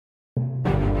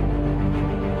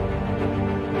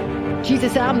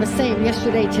Jesus said, I'm the same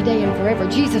yesterday, today, and forever.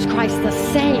 Jesus Christ, the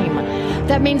same.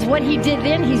 That means what he did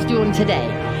then, he's doing today.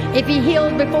 If he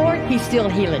healed before, he's still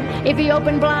healing. If he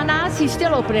opened blind eyes, he's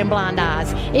still opening blind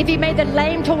eyes. If he made the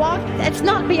lame to walk, that's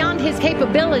not beyond his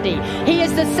capability. He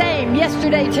is the same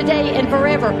yesterday, today, and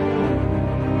forever.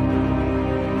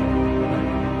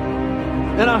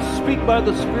 And I speak by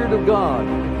the Spirit of God.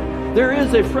 There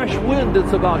is a fresh wind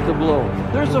that's about to blow.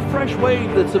 There's a fresh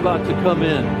wave that's about to come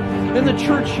in. And the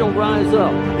church shall rise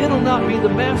up. It'll not be the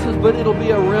masses, but it'll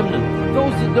be a remnant.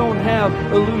 Those that don't have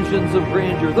illusions of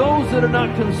grandeur. Those that are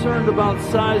not concerned about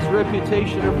size,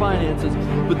 reputation, or finances.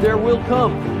 But there will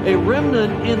come a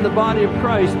remnant in the body of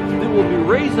Christ that will be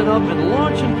raising up and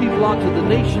launching people out to the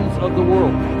nations of the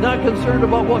world. Not concerned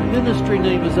about what ministry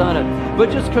name is on it,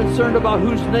 but just concerned about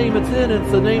whose name it's in.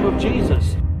 It's the name of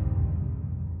Jesus.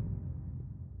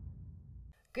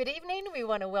 Good evening. We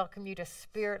want to welcome you to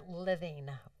Spirit Living.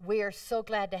 We are so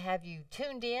glad to have you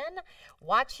tuned in,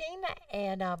 watching,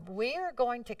 and we are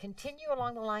going to continue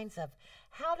along the lines of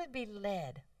how to be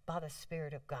led by the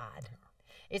Spirit of God.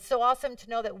 It's so awesome to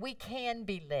know that we can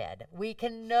be led. We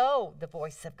can know the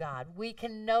voice of God. We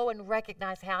can know and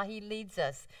recognize how he leads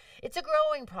us. It's a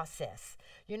growing process.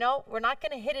 You know, we're not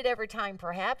going to hit it every time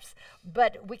perhaps,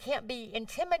 but we can't be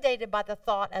intimidated by the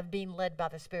thought of being led by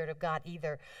the Spirit of God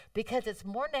either, because it's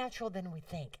more natural than we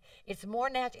think. It's more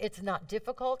natural. It's not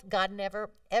difficult. God never,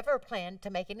 ever planned to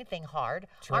make anything hard.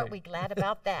 That's Aren't right. we glad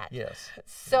about that? Yes.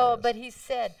 So, Yes. But he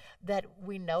said that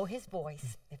we know his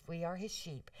voice if we are his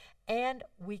sheep, and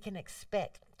we can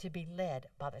expect to be led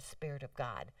by the Spirit of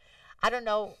God. I don't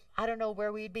know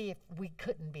where we'd be if we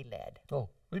couldn't be led. Oh,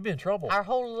 we'd be in trouble. Our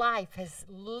whole life has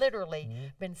literally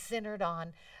been centered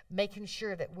on making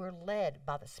sure that we're led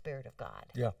by the Spirit of God.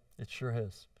 Yeah, it sure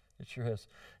has. It sure has.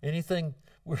 Anything,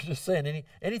 we're just saying,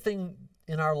 anything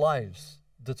in our lives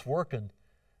that's working,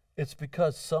 it's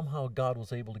because somehow God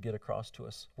was able to get across to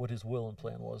us what his will and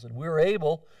plan was. And we were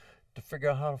able to figure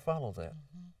out how to follow that.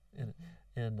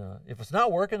 And if it's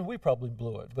not working, we probably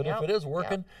blew it. But if it is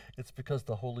working, it's because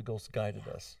the Holy Ghost guided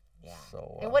us. Yeah.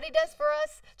 So, and what he does for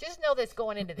us, just know this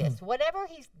going into this. Whatever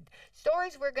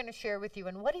stories we're going to share with you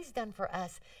and what he's done for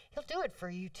us, he'll do it for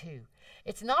you too.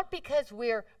 It's not because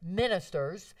we're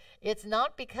ministers. It's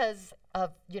not because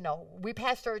of, we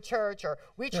pastor a church or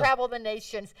we travel the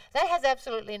nations. That has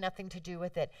absolutely nothing to do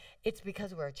with it. It's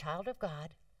because we're a child of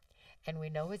God. And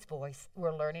we know his voice.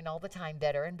 We're learning all the time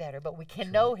better and better, but we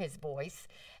can know his voice,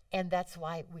 and that's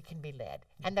why we can be led,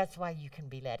 and that's why you can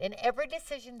be led. In every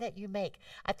decision that you make,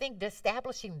 I think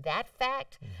establishing that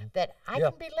fact that I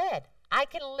can be led. I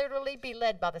can literally be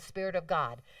led by the Spirit of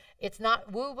God. It's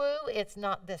not woo-woo. It's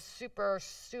not this super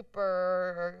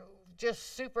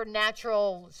just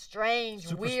supernatural,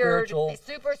 strange, weird,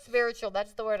 super spiritual.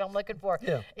 That's the word I'm looking for.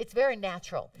 Yeah. It's very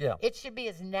natural. Yeah. It should be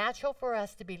as natural for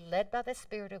us to be led by the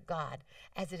Spirit of God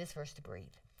as it is for us to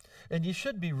breathe. And you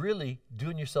should be really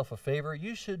doing yourself a favor.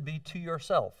 You should be to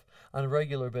yourself on a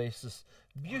regular basis.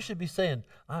 You should be saying,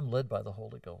 I'm led by the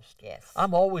Holy Ghost. Yes.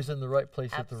 I'm always in the right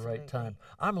place at the right time.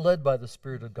 I'm led by the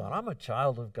Spirit of God. I'm a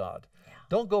child of God. Yeah.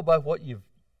 Don't go by what you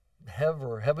have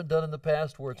or haven't done in the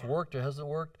past, where it's worked or hasn't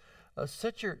worked.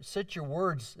 Set your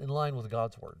words in line with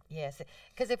God's word. Yes,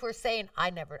 because if we're saying, I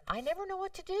never know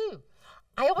what to do.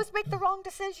 I always make the wrong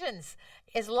decisions.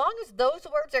 As long as those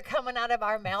words are coming out of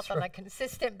our mouth on a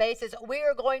consistent basis, we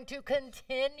are going to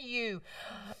continue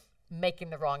making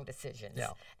the wrong decisions.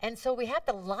 Yeah. And so we have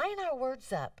to line our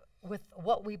words up with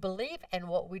what we believe and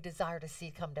what we desire to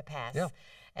see come to pass. Yeah.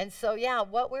 And so,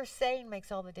 what we're saying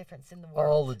makes all the difference in the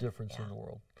world. All the difference in the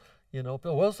world.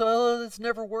 It's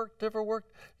never worked.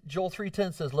 Joel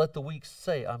 3:10 says, let the weak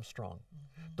say, I'm strong.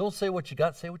 Don't say what you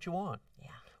got, say what you want.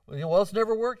 Yeah. It's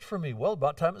never worked for me. Well,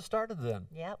 about time it started then.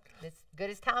 Yep. It's good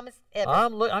as time as ever.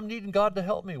 I'm needing God to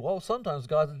help me. Well, sometimes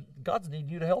God's needing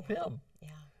you to help him. Yeah.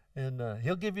 And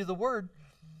he'll give you the word.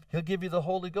 He'll give you the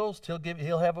Holy Ghost.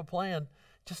 He'll have a plan.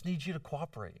 Just needs you to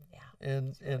cooperate. Yeah.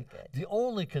 And really the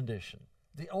only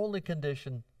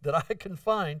condition that I can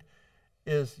find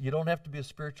is you don't have to be a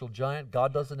spiritual giant.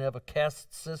 God doesn't have a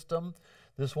caste system.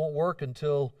 This won't work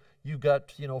until you've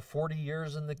got 40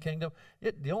 years in the kingdom.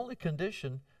 The only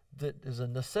condition that is a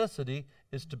necessity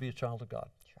is to be a child of God.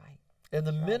 That's right. And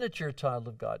the minute you're a child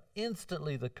of God,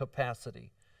 instantly the capacity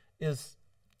is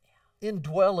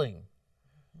indwelling.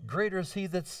 Greater is he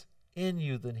that's in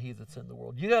you than he that's in the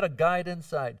world. You got a guide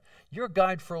inside. You're a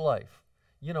guide for life.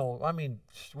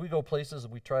 We go places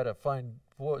and we try to find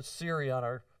Siri on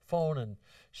our phone, and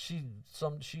she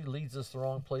leads us the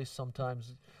wrong place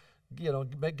sometimes.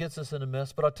 Gets us in a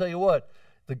mess. But I'll tell you what,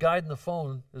 the guide in the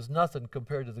phone is nothing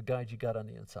compared to the guide you got on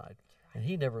the inside. And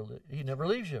he never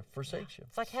leaves you, forsakes you.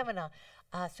 It's like having a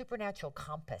supernatural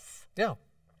compass. Yeah.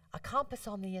 A compass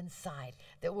on the inside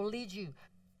that will lead you.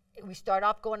 We start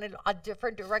off going in a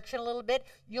different direction a little bit.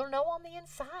 You'll know on the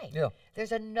inside. Yeah.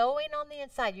 There's a knowing on the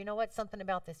inside. You know what? Something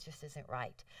about this just isn't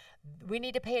right. We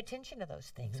need to pay attention to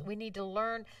those things. We need to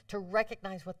learn to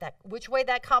recognize which way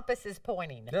that compass is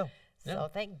pointing. Yeah. So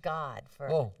thank God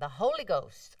for the Holy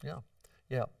Ghost. Yeah.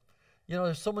 Yeah. You know,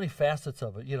 there's so many facets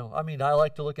of it. You know, I mean, I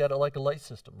like to look at it like a light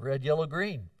system: red, yellow,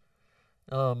 green.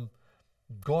 Going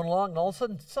along, and all of a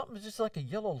sudden, something's just like a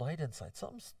yellow light inside.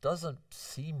 Something doesn't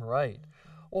seem right.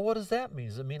 Well, what does that mean?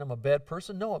 Does it mean I'm a bad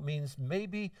person? No, it means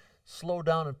maybe slow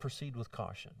down and proceed with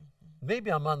caution. Maybe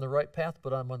I'm on the right path,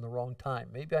 but I'm on the wrong time.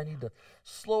 Maybe I need to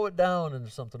slow it down into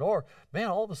something. Or, man,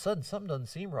 all of a sudden, something doesn't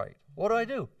seem right. What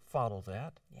do? Follow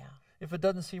that. Yeah. If it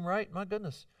doesn't seem right, my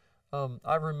goodness.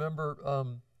 I remember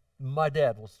my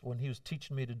dad, when he was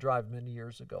teaching me to drive many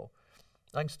years ago.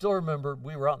 I can still remember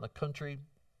we were out in the country,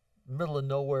 middle of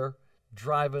nowhere,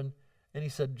 driving. And he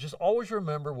said, just always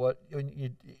remember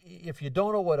if you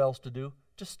don't know what else to do,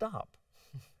 just stop.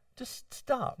 Just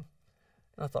stop.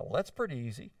 And I thought, well, that's pretty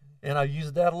easy. And I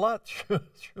used that a lot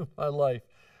through my life.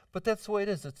 But that's the way it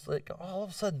is. It's like all of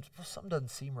a sudden, something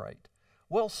doesn't seem right.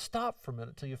 Well, stop for a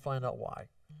minute till you find out why.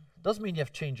 Doesn't mean you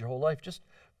have to change your whole life. Just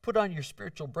put on your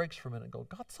spiritual brakes for a minute and go,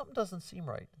 God, something doesn't seem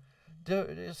right.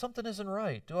 Something isn't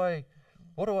right.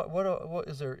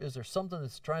 Is there something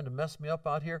that's trying to mess me up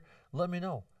out here? Let me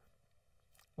know.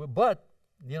 But,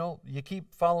 you know, you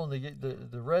keep following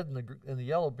the red and the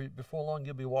yellow, before long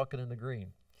you'll be walking in the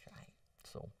green.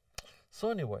 That's right. So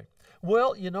anyway,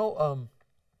 well, you know,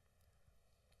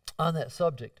 on that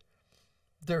subject,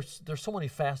 there's so many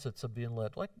facets of being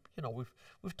led. Like, you know,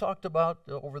 we've talked about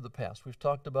over the past. We've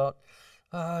talked about,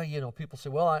 you know, people say,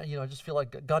 well, I just feel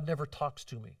like God never talks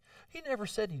to me. He never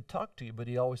said he'd talk to you, but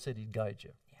he always said he'd guide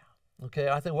you. Yeah. Okay,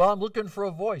 I think, well, I'm looking for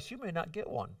a voice. You may not get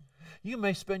one. You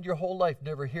may spend your whole life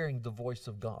never hearing the voice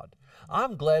of God.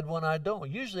 I'm glad when I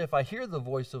don't. Usually if I hear the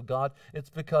voice of God, it's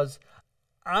because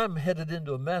I'm headed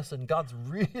into a mess and God's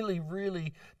really,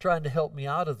 really trying to help me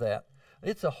out of that.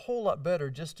 It's a whole lot better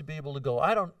just to be able to go,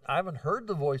 I haven't heard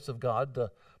the voice of God,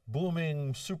 the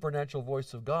booming supernatural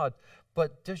voice of God,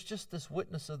 but there's just this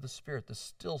witness of the Spirit, this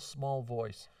still small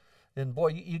voice. And boy,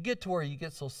 you get to where you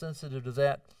get so sensitive to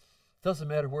that, doesn't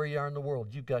matter where you are in the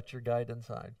world, you've got your guide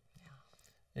inside.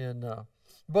 And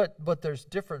but there's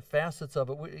different facets of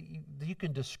it. You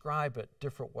can describe it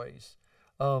different ways.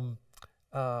 You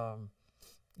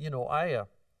know,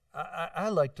 I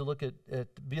like to look at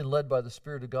being led by the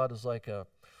Spirit of God as like a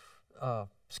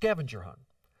scavenger hunt.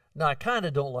 Now, I kind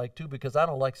of don't like to, because I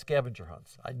don't like scavenger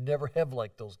hunts. I never have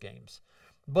liked those games.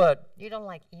 But you don't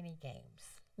like any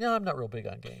games. No, I'm not real big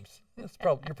on games. You're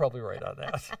probably right on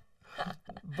that.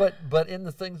 But in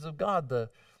the things of God,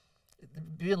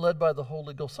 being led by the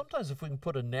Holy Ghost, sometimes if we can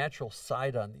put a natural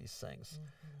side on these things,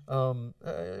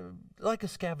 like a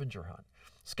scavenger hunt.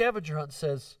 Scavenger hunt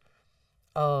says,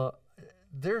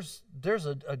 there's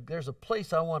a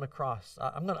place I want to cross.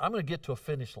 I'm gonna get to a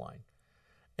finish line,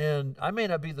 and I may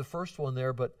not be the first one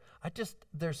there, but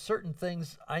there's certain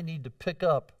things I need to pick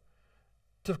up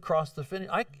to cross the finish.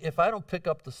 If I don't pick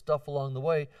up the stuff along the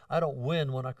way, I don't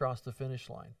win when I cross the finish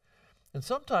line. And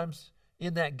sometimes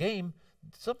in that game,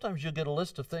 sometimes you'll get a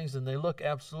list of things and they look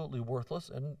absolutely worthless,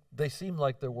 and they seem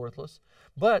like they're worthless,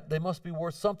 but they must be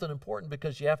worth something important,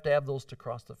 because you have to have those to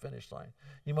cross the finish line.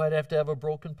 You might have to have a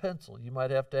broken pencil. You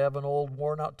might have to have an old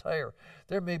worn out tire.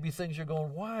 There may be things you're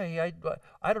going, why?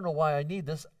 I don't know why I need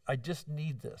this. I just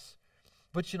need this.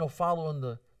 But, you know, following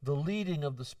the leading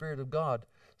of the Spirit of God,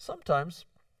 sometimes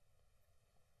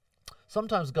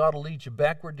God will lead you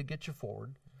backward to get you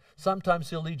forward. Sometimes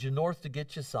he'll lead you north to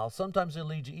get you south. Sometimes he'll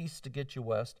lead you east to get you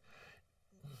west.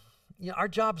 You know, our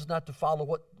job is not to follow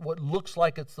what looks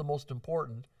like it's the most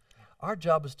important. Our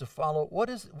job is to follow what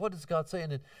is God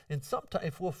saying. And sometimes,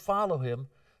 if we'll follow him,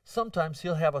 sometimes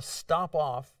he'll have us stop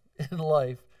off in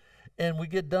life, and we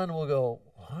get done and we'll go,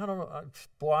 I don't know,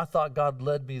 boy, I thought God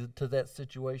led me to that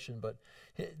situation, but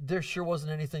there sure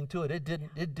wasn't anything to it.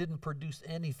 It didn't produce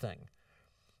anything.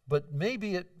 But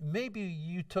maybe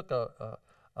you took a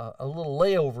little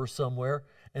layover somewhere,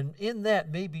 and in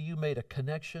that maybe you made a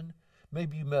connection,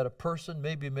 maybe you met a person,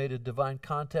 maybe you made a divine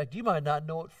contact. You might not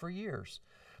know it for years,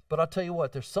 but I'll tell you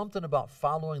what, there's something about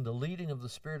following the leading of the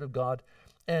Spirit of God,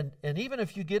 and even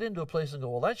if you get into a place and go,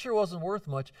 well, that sure wasn't worth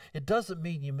much, it doesn't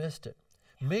mean you missed it.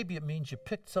 Maybe it means you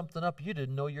picked something up you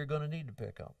didn't know you're going to need to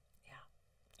pick up. Yeah.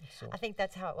 So. I think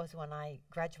that's how it was when I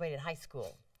graduated high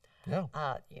school. Yeah.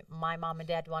 My mom and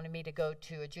dad wanted me to go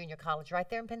to a junior college right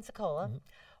there in Pensacola.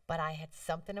 but I had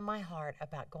something in my heart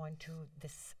about going to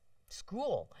this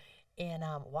school in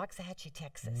Waxahachie,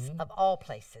 Texas, of all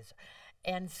places.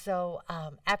 And so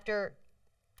after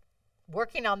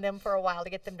working on them for a while to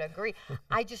get them to agree,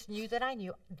 I just knew that I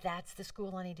knew that's the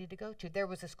school I needed to go to. There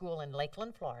was a school in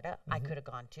Lakeland, Florida I could have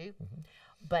gone to,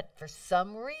 but for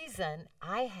some reason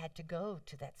I had to go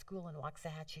to that school in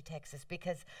Waxahachie, Texas,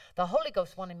 because the Holy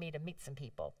Ghost wanted me to meet some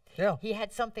people. Yeah. He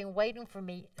had something waiting for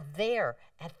me there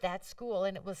at that school,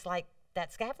 and it was like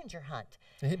that scavenger hunt.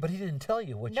 But he didn't tell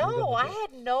you what you were No, going I to do.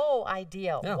 had no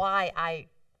idea Yeah. why I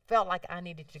felt like I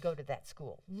needed to go to that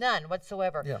school. None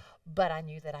whatsoever. Yeah. But I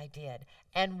knew that I did.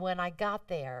 And when I got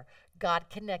there, God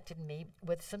connected me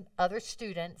with some other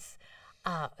students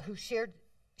who shared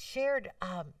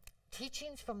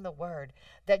teachings from the Word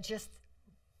that just,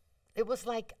 it was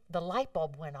like the light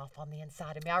bulb went off on the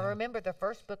inside of me. I remember the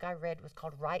first book I read was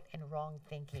called Right and Wrong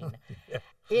Thinking.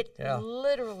 It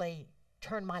literally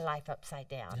turned my life upside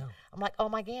down. Yeah. I'm like, oh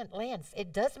my God, Lance,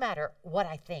 it does matter what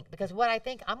I think, because what I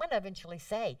think I'm going to eventually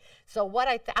say. So what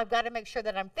I've got to make sure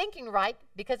that I'm thinking right,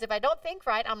 because if I don't think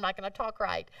right, I'm not going to talk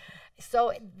right. So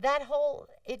it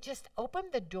just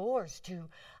opened the doors to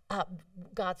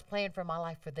God's plan for my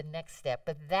life for the next step.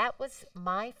 But that was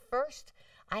my first,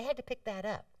 I had to pick that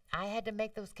up. I had to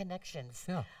make those connections.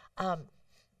 Yeah.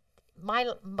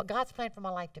 God's plan for my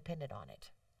life depended on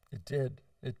it. It did.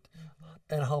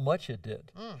 And how much it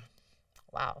did.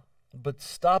 Wow. But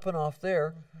stopping off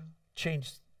there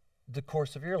changed the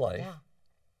course of your life,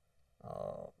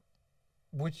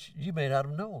 which you may not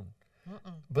have known.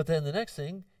 But then the next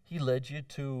thing, he led you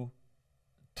to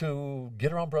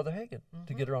get around Brother Hagin,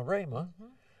 to get around Rhema.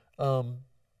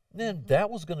 Then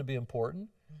that was going to be important.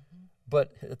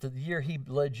 But the year he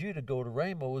led you to go to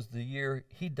Rhema was the year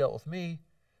he dealt with me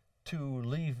to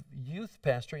leave youth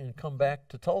pastoring and come back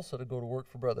to Tulsa to go to work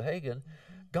for Brother Hagin.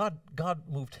 God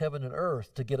moved heaven and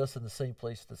earth to get us in the same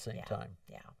place at the same time.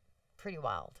 Yeah, pretty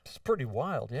wild. It's pretty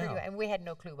wild, yeah. And we had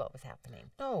no clue what was happening.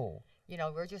 No. You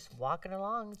know, we're just walking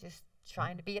along, just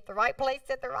trying to be at the right place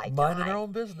at the right time. Minding our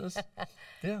own business.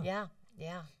 Yeah.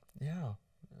 Yeah.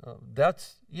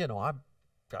 That's, I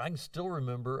can still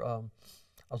remember, I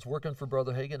was working for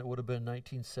Brother Hagin. It would have been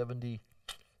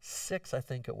 1976, I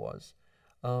think it was.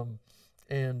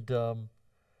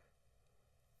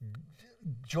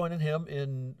 Joining him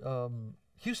in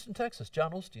Houston, Texas,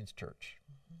 John Osteen's church.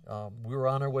 We were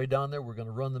on our way down there. We're going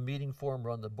to run the meeting for him,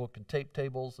 run the book and tape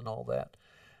tables and all that.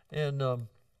 And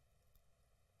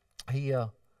he,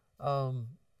 on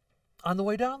the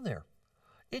way down there,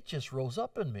 it just rose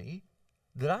up in me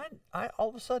that I all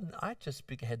of a sudden, I just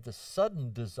had this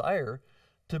sudden desire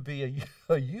to be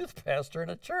a youth pastor in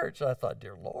a church. I thought,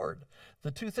 dear Lord,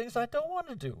 the two things I don't want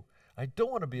to do. I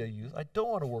don't want to be a youth. I don't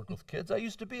want to work with kids. I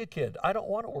used to be a kid. I don't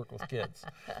want to work with kids.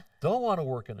 Don't want to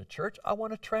work in a church. I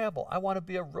want to travel. I want to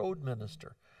be a road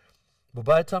minister. But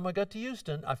by the time I got to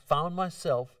Houston, I found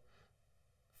myself,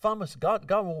 God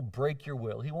won't break your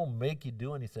will. He won't make you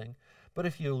do anything. But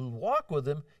if you walk with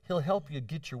him, he'll help you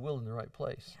get your will in the right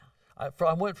place. Yeah.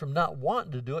 I went from not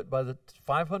wanting to do it by the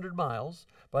 500 miles.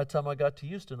 By the time I got to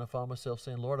Houston, I found myself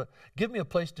saying, Lord, give me a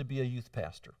place to be a youth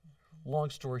pastor.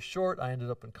 Long story short, I ended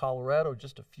up in Colorado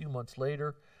just a few months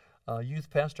later.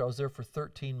 Youth pastor, I was there for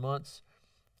 13 months.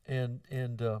 And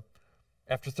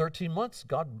after 13 months,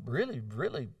 God really,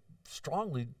 really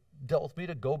strongly dealt with me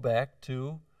to go back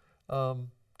to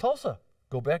Tulsa,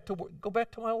 go back to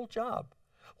my old job.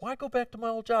 Why go back to my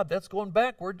old job? That's going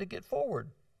backward to get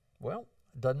forward. Well,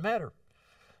 it doesn't matter.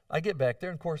 I get back there,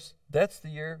 and of course, that's the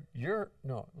year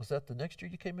was that the next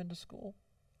year you came into school?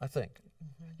 I think.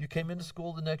 You came into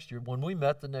school the next year, when we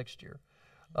met the next year.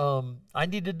 I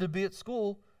needed to be at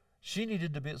school. She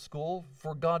needed to be at school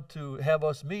for God to have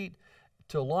us meet,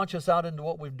 to launch us out into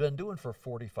what we've been doing for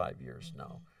 45 years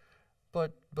now.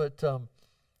 But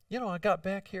I got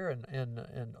back here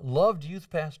and loved youth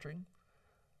pastoring,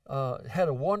 had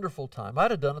a wonderful time.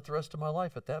 I'd have done it the rest of my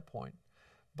life at that point.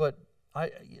 But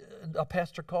a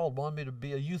pastor called, wanted me to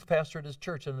be a youth pastor at his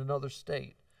church in another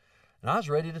state. And I was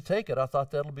ready to take it. I thought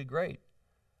that'll be great.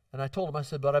 And I told him, I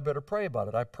said, but I better pray about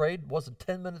it. I prayed, wasn't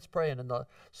 10 minutes praying, and the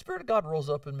Spirit of God rose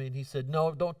up in me, and he said,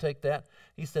 no, don't take that.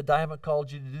 He said, I haven't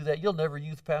called you to do that. You'll never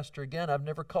youth pastor again. I've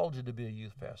never called you to be a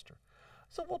youth pastor. I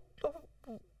said,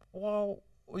 well,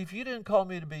 if you didn't call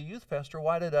me to be a youth pastor,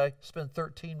 why did I spend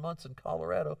 13 months in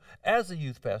Colorado as a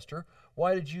youth pastor?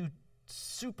 Why did you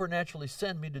supernaturally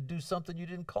send me to do something you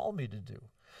didn't call me to do?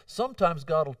 Sometimes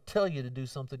God will tell you to do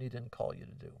something he didn't call you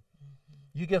to do.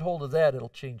 You get hold of that, it'll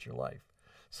change your life.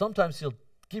 Sometimes he'll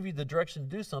give you the direction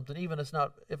to do something, even if it's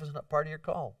not part of your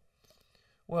call.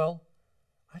 Well,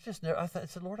 I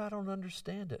said, Lord, I don't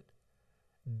understand it.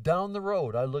 Down the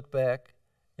road, I look back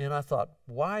and I thought,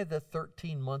 why the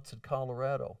 13 months in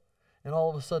Colorado? And all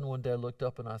of a sudden one day I looked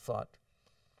up and I thought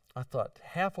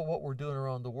half of what we're doing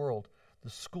around the world, the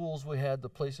schools we had, the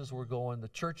places we're going, the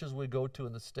churches we go to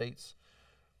in the States,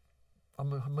 a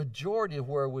majority of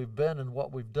where we've been and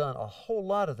what we've done, a whole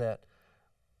lot of that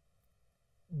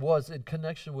was in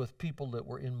connection with people that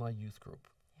were in my youth group.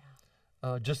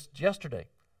 Yeah. Just yesterday,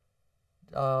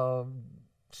 saw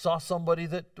somebody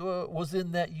that was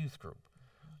in that youth group.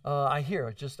 I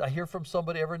hear from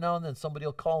somebody every now and then. Somebody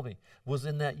will call me, was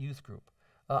in that youth group.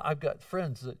 I've got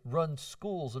friends that run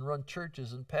schools and run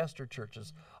churches and pastor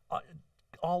churches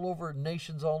all over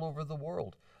nations, all over the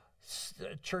world,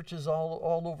 churches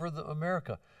all over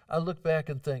America. I look back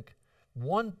and think,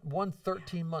 one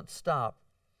 13-month stop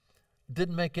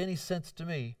didn't make any sense to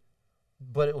me,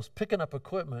 but it was picking up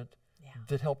equipment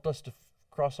that helped us to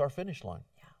cross our finish line.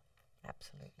 Yeah,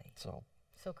 absolutely. So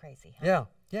crazy, huh?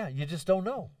 Yeah, you just don't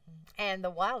know. And the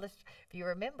wildest, if you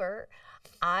remember,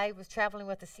 I was traveling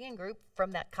with the Seeing group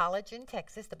from that college in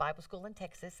Texas, the Bible school in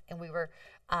Texas, and we were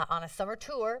on a summer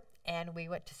tour, and we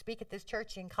went to speak at this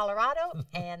church in Colorado,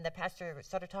 and the pastor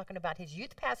started talking about his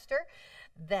youth pastor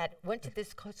that went to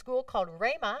this school called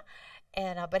Rhema,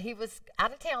 and but he was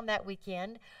out of town that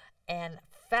weekend, and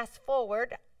fast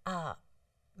forward,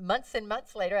 months and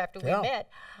months later after we met,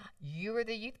 you were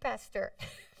the youth pastor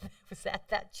that was at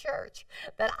that church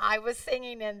that I was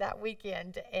singing in that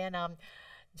weekend. And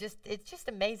it's just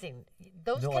amazing.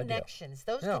 Those connections,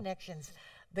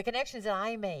 the connections that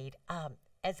I made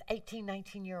as 18,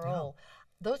 19-year-old,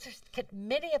 those are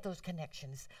many of those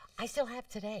connections I still have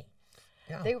today.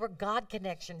 Yeah. They were God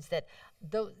connections that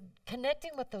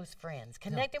connecting with those friends,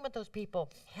 connecting with those people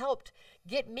helped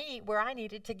get me where I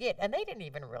needed to get. And they didn't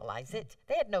even realize it.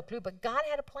 They had no clue, but God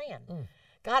had a plan.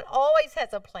 God always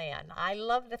has a plan. I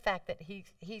love the fact that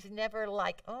he's never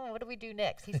like, oh, what do we do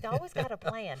next? He's always got a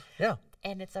plan. Yeah.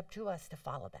 And it's up to us to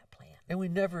follow that plan. And we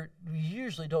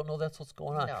usually don't know that's what's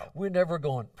going on. No. We're never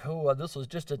going, oh, this was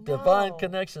just a divine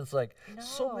connection. It's like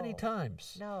so many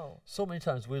times. So many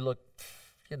times we look,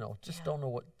 don't know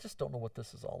what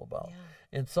this is all about. Yeah.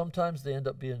 And sometimes they end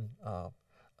up being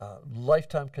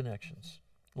lifetime connections.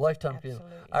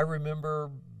 I remember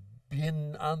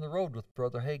being on the road with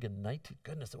Brother Hagin,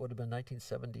 it would have been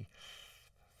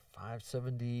 1975,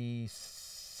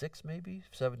 76 maybe,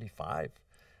 75.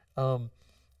 And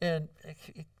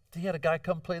he had a guy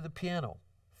come play the piano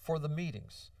for the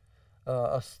meetings,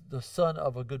 the son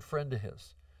of a good friend of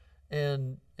his.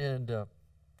 And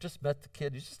just met the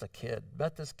kid. He's just a kid.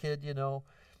 Met this kid,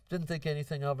 didn't think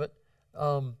anything of it.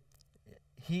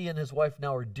 He and his wife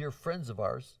now are dear friends of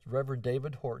ours, Reverend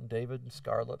David and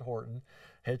Scarlett Horton,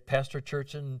 had pastored a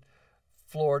church in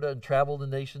Florida and traveled the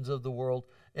nations of the world,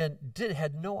 and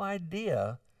had no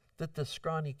idea that this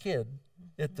scrawny kid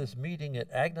at this meeting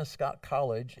at Agnes Scott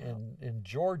College in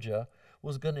Georgia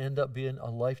was going to end up being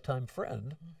a lifetime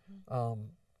friend,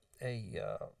 an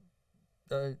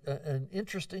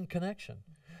interesting connection.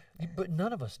 But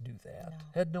none of us knew that,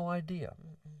 had no idea.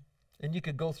 And you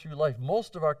could go through life.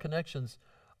 Most of our connections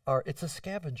it's a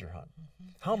scavenger hunt.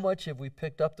 How much have we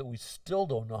picked up that we still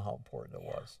don't know how important it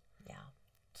was? Yeah.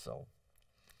 So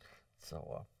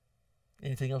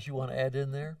anything else you want to add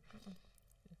in there?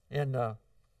 And,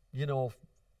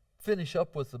 finish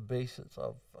up with the basis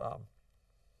of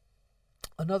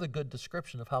another good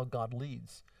description of how God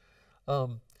leads.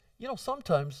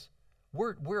 Sometimes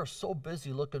we're so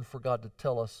busy looking for God to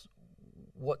tell us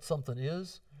what something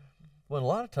is, when a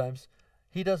lot of times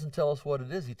he doesn't tell us what it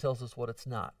is, he tells us what it's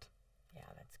not. Yeah,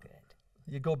 that's good.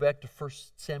 You go back to 1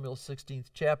 Samuel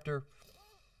 16th chapter,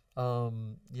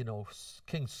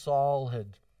 King Saul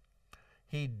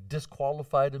he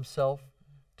disqualified himself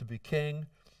to be king,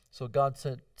 so God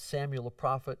sent Samuel a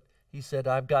prophet. He said,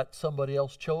 I've got somebody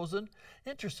else chosen.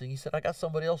 Interesting, he said, I got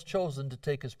somebody else chosen to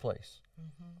take his place.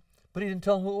 But he didn't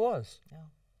tell him who it was. No.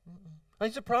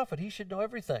 He's a prophet. He should know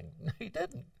everything. He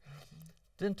didn't.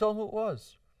 Didn't tell him who it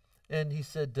was. And he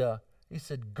said,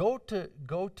 go to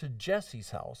Jesse's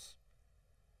house.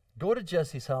 Go to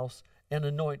Jesse's house and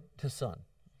anoint his son.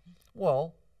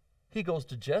 Well, he goes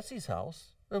to Jesse's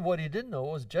house, and what he didn't know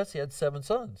was Jesse had 7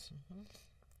 sons.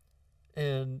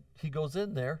 And he goes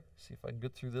in there. See if I can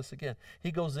get through this again.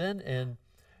 He goes in and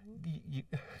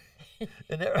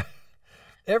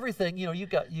everything, you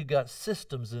got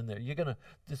systems in there.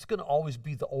 It's gonna always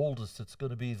be the oldest. It's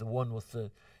gonna be the one with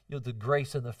the the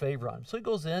grace and the favor on him. So he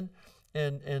goes in,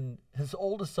 and his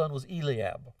oldest son was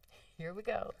Eliab. Here we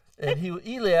go. And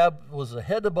Eliab was a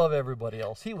head above everybody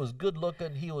else. He was good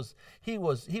looking. He was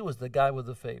the guy with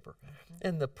the favor.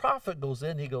 And the prophet goes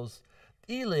in. He goes,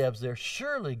 Eliab's there.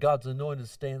 Surely God's anointed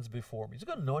stands before me. He's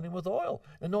going to anoint him with oil,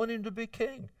 anoint him to be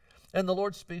king. And the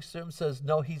Lord speaks to him and says,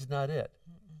 no, he's not it.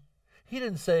 He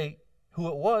didn't say who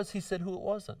it was. He said who it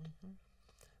wasn't.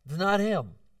 It's not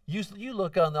him. You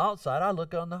look on the outside. I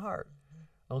look on the heart.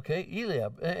 Okay,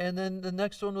 Eliab. And then the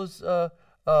next one was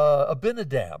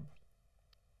Abinadab.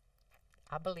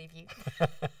 I believe you.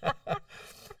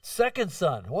 Second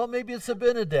son. Well, maybe it's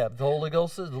Abinadab. The Holy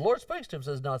Ghost says, the Lord speaks to him,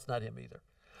 says, no, it's not him either.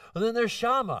 And then there's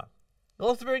Shammah.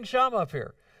 Let's bring Shammah up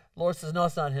here. The Lord says, no,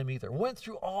 it's not him either. Went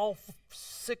through all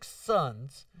 6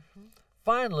 sons.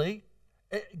 Finally,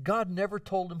 God never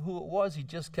told him who it was. He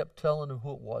just kept telling him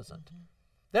who it wasn't.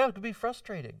 That could be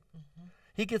frustrating.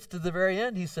 He gets to the very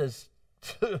end. He says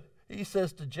to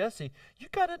Jesse, you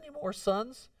got any more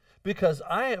sons? Because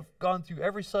I have gone through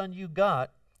every son you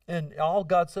got, and all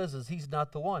God says is he's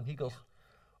not the one. He goes,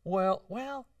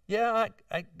 well, yeah,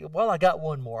 I got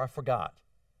one more. I forgot.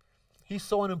 He's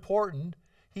so unimportant.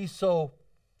 He's so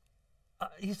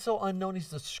unknown. He's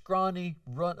the scrawny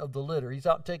runt of the litter. He's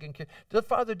out taking care. The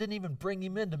father didn't even bring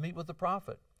him in to meet with the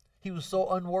prophet. He was so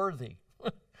unworthy.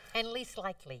 And least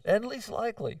likely. And least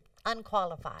likely.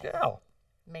 Unqualified. Yeah.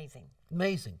 Amazing.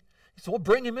 He said, well,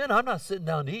 bring him in. I'm not sitting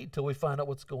down to eat until we find out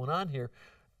what's going on here.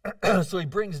 So he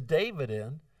brings David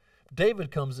in.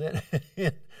 David comes in,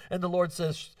 and the Lord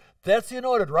says, that's the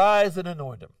anointed. Rise and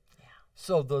anoint him. Yeah.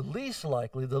 So the least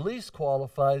likely, the least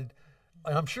qualified,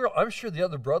 and I'm sure the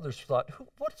other brothers thought,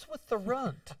 what's with the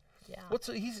runt? Yeah.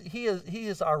 He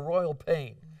is our royal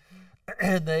pain.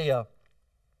 And he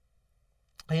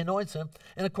anoints him.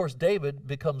 And of course, David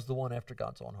becomes the one after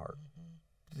God's own heart.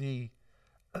 The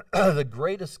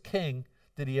greatest king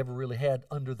that he ever really had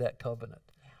under that covenant.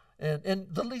 Yeah. And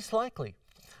the least likely.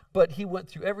 But he went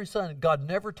through every son. God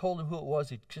never told him who it was.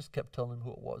 He just kept telling him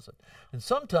who it wasn't. And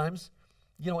sometimes,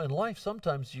 in life,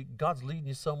 sometimes God's leading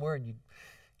you somewhere, and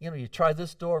you try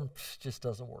this door, and it just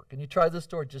doesn't work. And you try this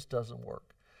door, it just doesn't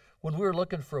work. When we were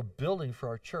looking for a building for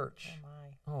our church,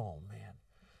 oh man.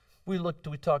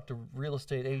 We talked to real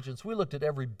estate agents. We looked at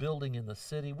every building in the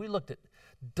city. We looked at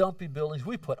dumpy buildings.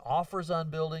 We put offers on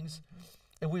buildings,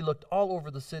 and we looked all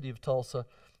over the city of Tulsa.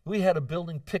 We had a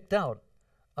building picked out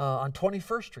on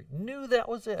 21st Street. Knew that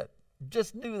was it.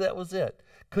 Just knew that was it.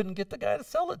 Couldn't get the guy to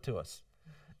sell it to us.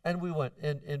 And we went,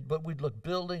 but we'd look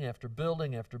building after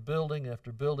building after building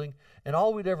after building, and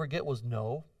all we'd ever get was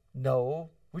no.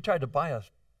 We tried to buy a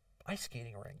ice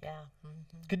skating rink. Yeah.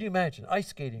 Mm-hmm. Could you imagine? Ice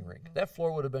skating rink. That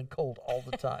floor would have been cold all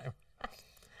the time.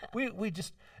 we 2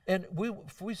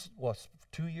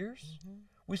 years? Mm-hmm.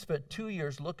 We spent 2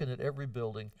 years looking at every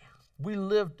building.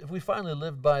 Yeah. We finally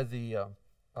lived by the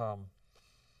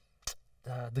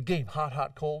game,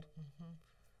 hot, cold. Mm-hmm.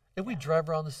 And we'd drive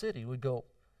around the city. We'd go,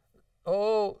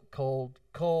 oh, cold.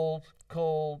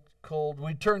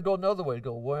 We'd go another way. We'd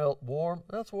go, well, warm.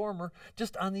 That's warmer.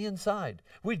 Just on the inside.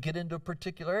 We'd get into a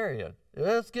particular area.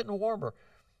 It's getting warmer.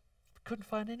 Couldn't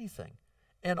find anything.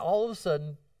 And all of a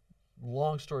sudden,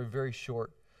 long story very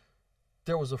short,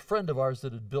 there was a friend of ours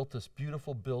that had built this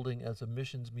beautiful building as a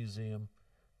missions museum.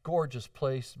 Gorgeous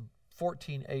place,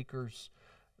 14 acres,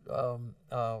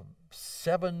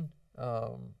 7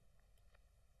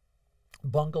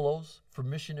 bungalows for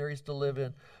missionaries to live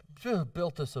in.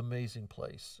 Built this amazing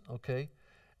place, okay?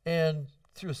 And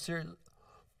through a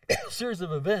series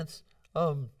of events,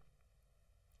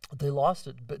 they lost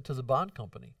it to the bond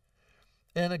company.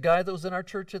 And a guy that was in our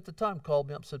church at the time called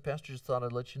me up and said, Pastor, just thought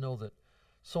I'd let you know that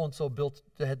so-and-so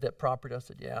had that property. I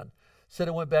said, yeah. And said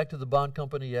it went back to the bond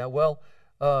company. Yeah, well,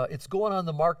 it's going on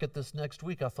the market this next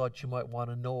week. I thought you might want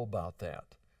to know about that.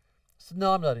 I said,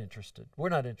 no, I'm not interested. We're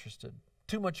not interested.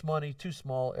 Too much money, too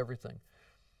small, everything.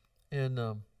 And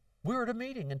we were at a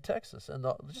meeting in Texas, and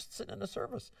just sitting in a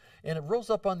service. And it rose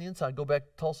up on the inside, go back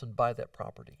to Tulsa and buy that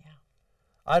property. Yeah.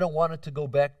 I don't want it to go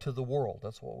back to the world.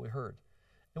 That's what we heard.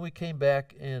 And we came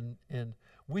back, and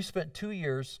we spent 2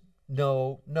 years,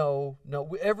 no.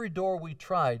 Every door we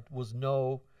tried was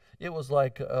no. It was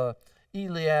like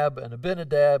Eliab and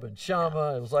Abinadab and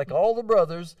Shammah. It was like all the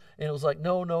brothers, and it was like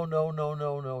no.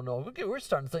 We're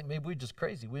starting to think maybe we're just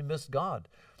crazy. We missed God,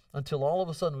 until all of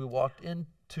a sudden we walked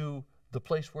into the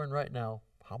place we're in right now.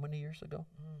 How many years ago?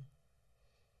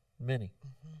 Many.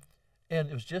 Mm-hmm. And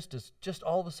it was just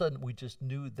all of a sudden we just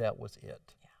knew that was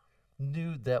it. Yeah.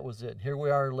 Knew that was it. And here we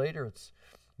are later. It's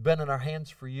been in our hands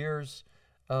for years.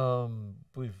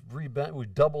 We've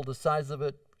doubled the size of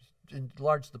it,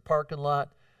 enlarged the parking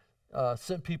lot.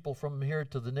 Sent people from here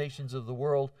to the nations of the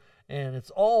world, and it's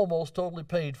almost totally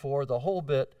paid for, the whole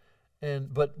bit.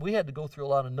 But we had to go through a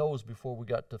lot of no's before we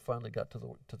finally got to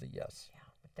the yes. Yeah,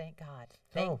 but thank God.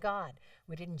 Thank Oh. God.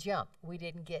 We didn't jump. We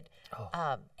didn't get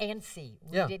antsy.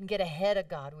 We Yeah. didn't get ahead of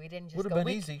God. We didn't just Would have go. been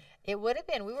easy. It would have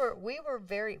been. We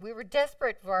were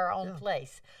desperate for our own Yeah.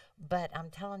 place. But I'm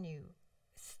telling you,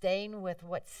 staying with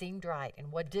what seemed right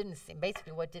and what didn't seem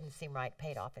right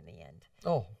paid off in the end.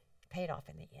 Oh, Paid off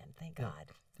in the end. Thank Yeah.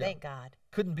 God. Yeah. Thank God.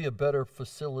 couldn't be a better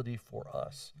facility for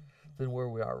us than where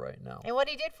we are right now. And what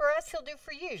he did for us, he'll do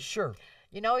for you. Sure.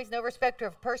 You know, he's no respecter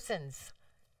of persons.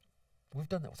 We've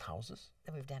done that with houses.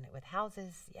 And we've done it with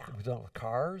houses. Yeah. We've done it with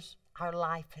cars. Our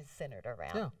life has centered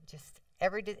around Yeah. just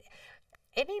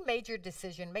any major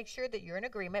decision. Make sure that you're in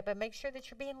agreement, but make sure that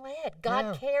you're being led. God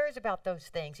Yeah. cares about those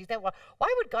things. You say, well,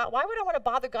 why would I want to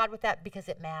bother God with that? Because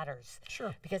it matters.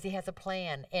 Sure. Because he has a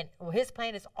plan, and his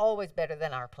plan is always better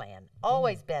than our plan.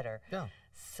 Always better. Yeah.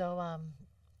 So,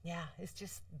 yeah, it's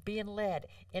just being led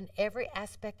in every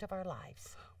aspect of our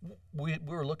lives. We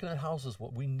were looking at houses.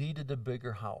 We needed a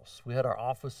bigger house. We had our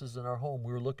offices in our home.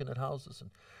 We were looking at houses, and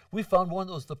we found one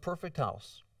that was the perfect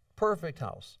house. Perfect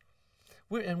house.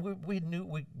 We knew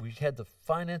we had the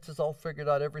finances all figured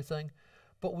out, everything,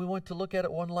 but we went to look at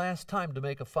it one last time to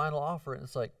make a final offer, and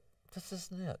it's like, this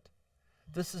isn't it.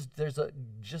 There's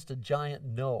just a giant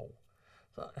no.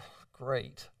 So,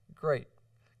 great.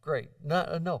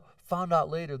 No. Found out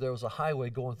later there was a highway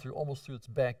going almost through its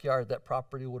backyard. That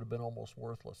property would have been almost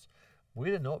worthless. We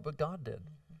didn't know it, but God did.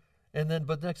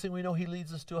 But next thing we know, he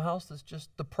leads us to a house that's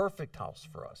just the perfect house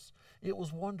for us. It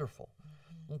was wonderful.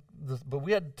 But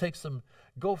we had to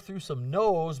go through some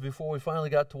no's before we finally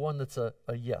got to one that's a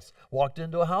yes. Walked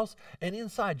into a house, and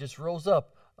inside just rose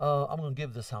up, I'm going to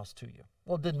give this house to you.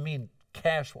 Well, it didn't mean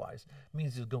cash-wise. It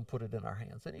means he was going to put it in our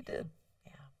hands, and he did.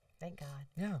 Yeah, thank God.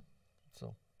 Yeah.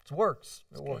 So it works.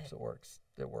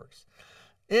 It works.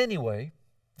 Anyway,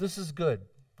 this is good.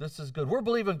 We're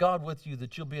believing God with you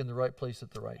that you'll be in the right place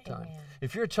at the right time. Amen.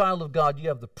 If you're a child of God, you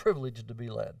have the privilege to be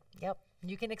led. Yep,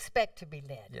 you can expect to be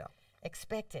led. Yeah.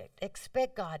 Expect it.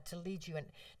 Expect God to lead you in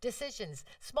decisions,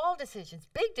 small decisions,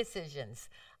 big decisions.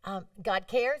 God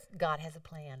cares. God has a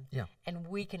plan. Yeah. And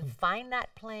we can find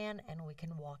that plan and we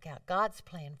can walk out God's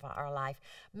plan for our life.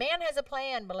 Man has a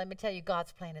plan, but let me tell you,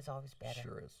 God's plan is always better.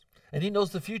 Sure is. And he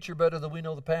knows the future better than we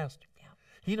know the past. Yeah.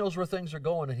 He knows where things are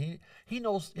going, and he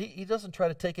knows he doesn't try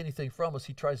to take anything from us.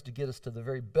 He tries to get us to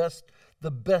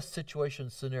the best situation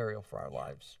scenario for our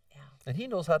lives. Yeah. And he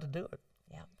knows how to do it.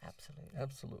 Yeah, absolutely.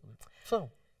 Absolutely.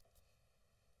 So,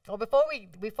 well,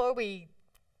 before we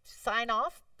sign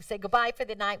off, say goodbye for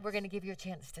the night, we're going to give you a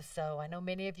chance to sow. I know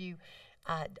many of you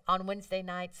on Wednesday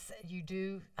nights, you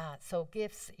do sow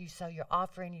gifts, you sow your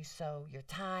offering, you sow your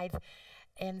tithe.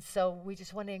 And so we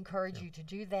just want to encourage you to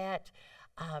do that.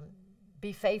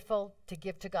 Be faithful to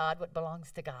give to God what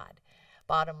belongs to God.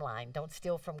 Bottom line, don't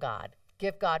steal from God.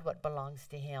 Give God what belongs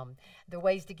to him. The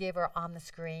ways to give are on the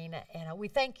screen, and we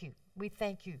thank you. We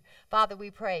thank you. Father, we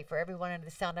pray for everyone under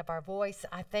the sound of our voice.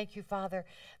 I thank you, Father,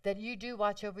 that you do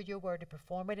watch over your word to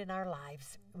perform it in our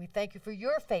lives. We thank you for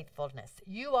your faithfulness.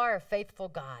 You are a faithful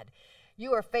God.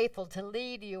 You are faithful to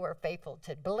lead. You are faithful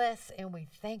to bless, and we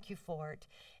thank you for it.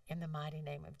 In the mighty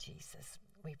name of Jesus,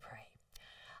 we pray.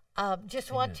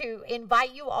 Just want to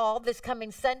invite you all. This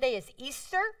coming Sunday is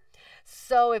Easter.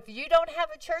 So if you don't have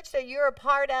a church that you're a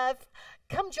part of,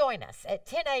 come join us at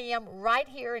 10 a.m. right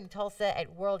here in Tulsa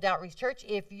at World Outreach Church.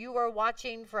 If you are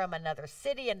watching from another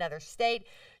city, another state,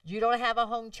 you don't have a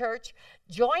home church,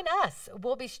 join us.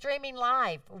 We'll be streaming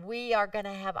live. We are going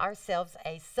to have ourselves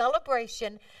a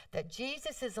celebration that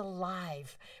Jesus is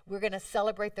alive. We're going to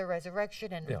celebrate the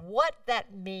resurrection and what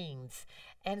that means.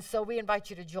 And so we invite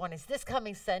you to join us this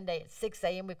coming Sunday at 6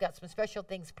 a.m. We've got some special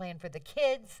things planned for the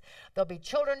kids. There'll be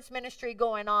children's ministry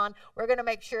going on. We're going to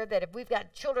make sure that if we've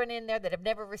got children in there that have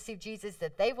never received Jesus,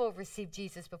 that they will receive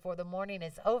Jesus before the morning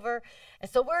is over.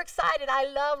 And so we're excited. I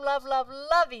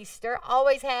love Easter.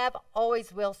 Always have,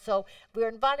 always will. So we're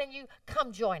inviting you,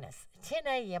 come join us. 10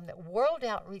 a.m. at World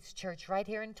Outreach Church right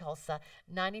here in Tulsa,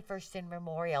 91st and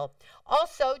Memorial.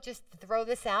 Also, just to throw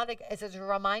this out as a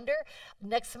reminder,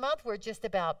 next month we're just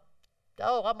about,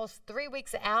 almost 3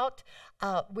 weeks out.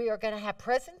 We are going to have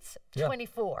Presence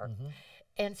 24. Mm-hmm.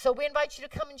 And so we invite you to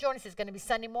come and join us. It's going to be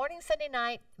Sunday morning, Sunday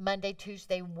night, Monday,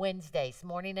 Tuesday, Wednesdays,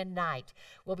 morning and night.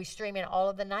 We'll be streaming all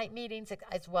of the night meetings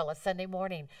as well as Sunday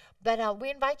morning. But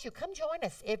we invite you, come join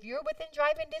us if you're within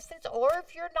driving distance or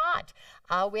if you're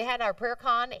not. We had our prayer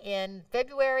con in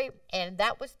February, and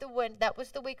that was the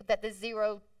week that the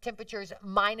temperatures,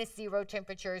 -0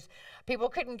 temperatures. People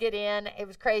couldn't get in. It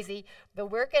was crazy. But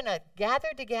we're going to gather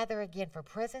together again for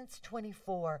Presence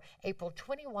 24, April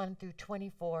 21 through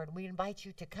 24. And we invite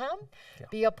you to come,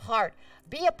 be a part.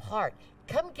 Be a part.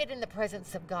 Come get in the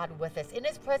presence of God with us. In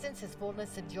his presence is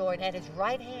fullness of joy, and at his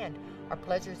right hand are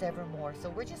pleasures evermore. So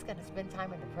we're just going to spend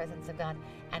time in the presence of God,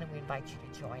 and we invite you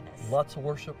to join us. Lots of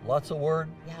worship, lots of word,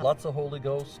 lots of Holy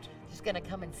Ghost. Just going to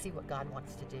come and see what God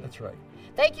wants to do. That's right.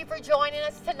 Thank you for joining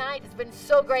us tonight. It's been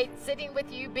so great sitting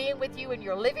with you, being with you in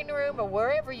your living room or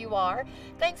wherever you are.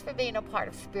 Thanks for being a part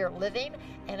of Spirit Living.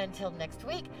 And until next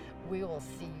week, we will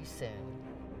see you soon.